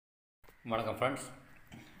வணக்கம் ஃப்ரெண்ட்ஸ்.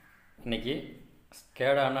 இன்றைக்கி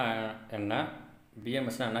ஸ்கேடானா என்ன,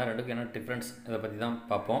 பிஎம்எஸ்னா என்ன, ரெண்டுக்கும் என்ன டிஃப்ரென்ஸ், இதை பற்றி தான்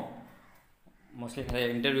பார்ப்போம். மோஸ்ட்லி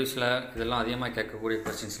நிறைய இன்டர்வியூஸில் இதெல்லாம் அதிகமாக கேட்கக்கூடிய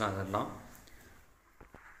கொஸ்டின்ஸ்லாம் அதெல்லாம்.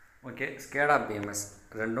 ஓகே, ஸ்கேடா பிஎம்எஸ்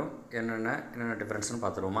ரெண்டும் என்னென்ன டிஃப்ரென்ஸ்னு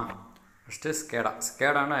பார்த்துருவோமா. ஃபஸ்ட்டு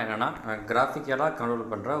ஸ்கேடானா என்னென்னா கிராஃபிக்கலாக கண்ட்ரோல்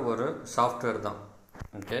பண்ணுற ஒரு சாஃப்ட்வேர் தான்.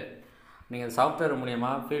 ஓகே, நீங்கள் சாஃப்ட்வேர்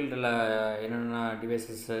மூலிமா ஃபீல்டில் என்னென்ன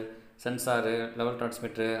டிவைசஸ்ஸு, சென்சாரு, லெவல்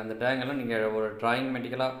டிரான்ஸ்மிட்டரு, அந்த டேங்கெல்லாம் நீங்கள் ஒரு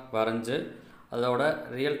ட்ராயிங்மெட்டிக்கலாக வரைஞ்சி அதோட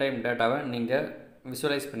ரியல் டைம் டேட்டாவை நீங்கள்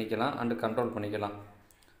விஷுவலைஸ் பண்ணிக்கலாம் அண்டு கண்ட்ரோல் பண்ணிக்கலாம்.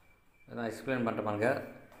 நான் எக்ஸ்பிளைன் பண்ணுற பாருங்க.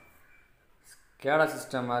 SCADA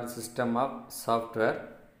system of software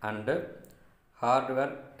and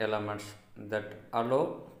hardware elements that allow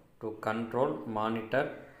to control, monitor,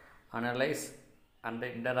 analyze and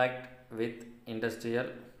interact with industrial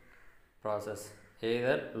process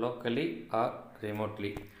either locally or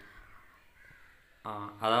remotely.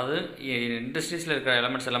 அதாவது இண்டஸ்ட்ரீஸில் இருக்கிற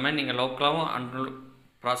எலமெண்ட்ஸ் எல்லாமே நீங்கள் லோக்கலாகவும்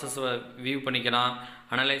ப்ராசஸை வியூ பண்ணிக்கலாம்,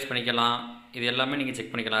 அனலைஸ் பண்ணிக்கலாம். இது எல்லாமே நீங்கள்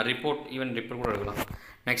செக் பண்ணிக்கலாம். ஈவன் ரிப்போர்ட் கூட எடுக்கலாம்.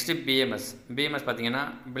 நெக்ஸ்ட்டு பிஎம்எஸ் பார்த்தீங்கன்னா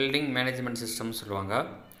பில்டிங் மேனேஜ்மெண்ட் சிஸ்டம்னு சொல்லுவாங்க.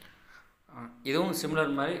 இதுவும்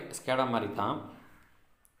சிமிலர் மாதிரி ஸ்கேடா மாதிரி தான்.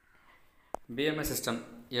 BMS system.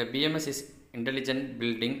 BMS is intelligent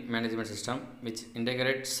building management system which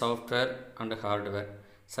integrates software and hardware,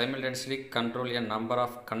 simultaneously control a number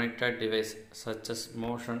of connected devices such as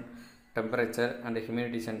motion, temperature and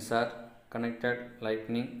humidity sensor, connected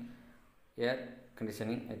lighting, air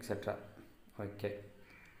conditioning, etc. Okay,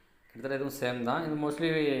 கிட்டத்தட்ட இதுவும் same தான். இது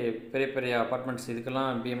mostly பெரிய பெரிய apartments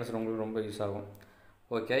இதுக்கெல்லாம் BMS ரொம்ப use ஆகும்.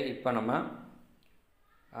 Okay, இப்போ நம்ம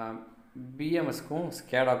பிஎம்எஸ்க்கும்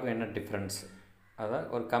ஸ்கேடாவுக்கும் என்ன டிஃப்ரென்ஸ், அதை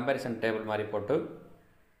ஒரு கம்பேரிசன் டேபிள் மாதிரி போட்டு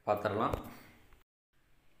பார்த்துடலாம்.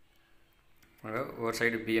 ஒரு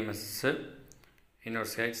சைடு பிஎம்எஸ்ஸு, இன்னொரு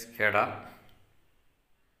சைடு ஸ்கேடா.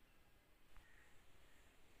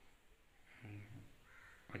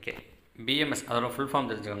 ஓகே, பிஎம்எஸ் அதோட ஃபுல்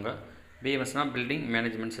ஃபார்ம் தெரிஞ்சுக்கோங்க. பிஎம்எஸ்னால் building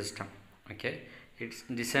management system. Okay, it's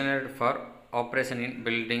டிசைனட் for operation in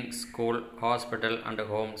building, school, hospital and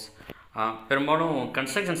Holmes. பெரும்பாலும்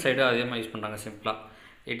கன்ஸ்ட்ரக்ஷன் சைடு அதிகமாக யூஸ் பண்ணுறாங்க.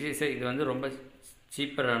 சிம்பிளாக இது வந்து ரொம்ப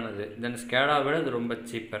சீப்பரானது. தென் ஸ்கேடா விட இது ரொம்ப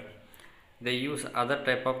cheaper. they use other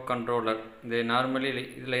type of controller. they normally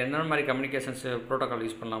இதில் என்ன மாதிரி கம்யூனிகேஷன்ஸ் ப்ரோட்டோக்கால்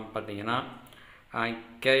யூஸ் பண்ணலாம் பார்த்தீங்கன்னா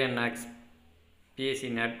KNX,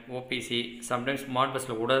 PACnet, OPC, sometimes smart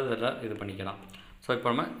பஸ்ஸில் கூட இதில் இது பண்ணிக்கலாம். ஸோ இப்போ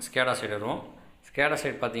நம்ம ஸ்கேடா சைடு வருவோம். ஸ்கேடா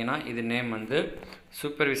சைடு பார்த்தீங்கன்னா இது நேம் வந்து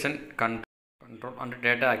supervision control and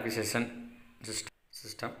data acquisition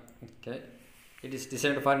system. Okay, it is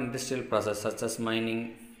designed for industrial process such as mining,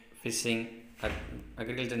 phishing,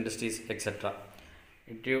 agriculture industries, etc.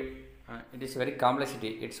 It is very complexity,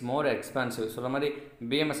 it's more expensive. சொல்ல மாதிரி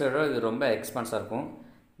BMS விட இது ரொம்ப எக்ஸ்பென்ஸாக இருக்கும்.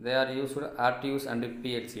 they are used RTUs and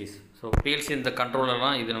PLCs. So PLC இந்த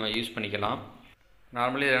கண்ட்ரோலர்லாம் இது நம்ம use பண்ணிக்கலாம்.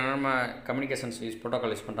 நார்மலி நம்ம கம்யூனிகேஷன்ஸ்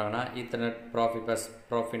ப்ரோட்டோக்கால் யூஸ் பண்ணுறாங்கன்னா ஈத்தர்நெட், ப்ராஃபிபஸ்,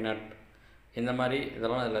 ப்ராஃபினெட் இந்த மாதிரி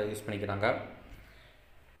இதெல்லாம் இதில் யூஸ் பண்ணிக்கிறாங்க.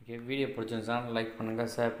 ஓகே, வீடியோ பிடிச்சிருந்துச்சுன்னா லைக்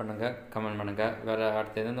பண்ணுங்கள், ஷேர் பண்ணுங்கள், கமெண்ட் பண்ணுங்கள். வேறு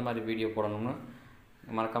அடுத்து எந்த மாதிரி வீடியோ போடணும்னு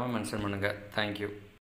மறக்காமல் மென்ஷன் பண்ணுங்கள். தேங்க்யூ.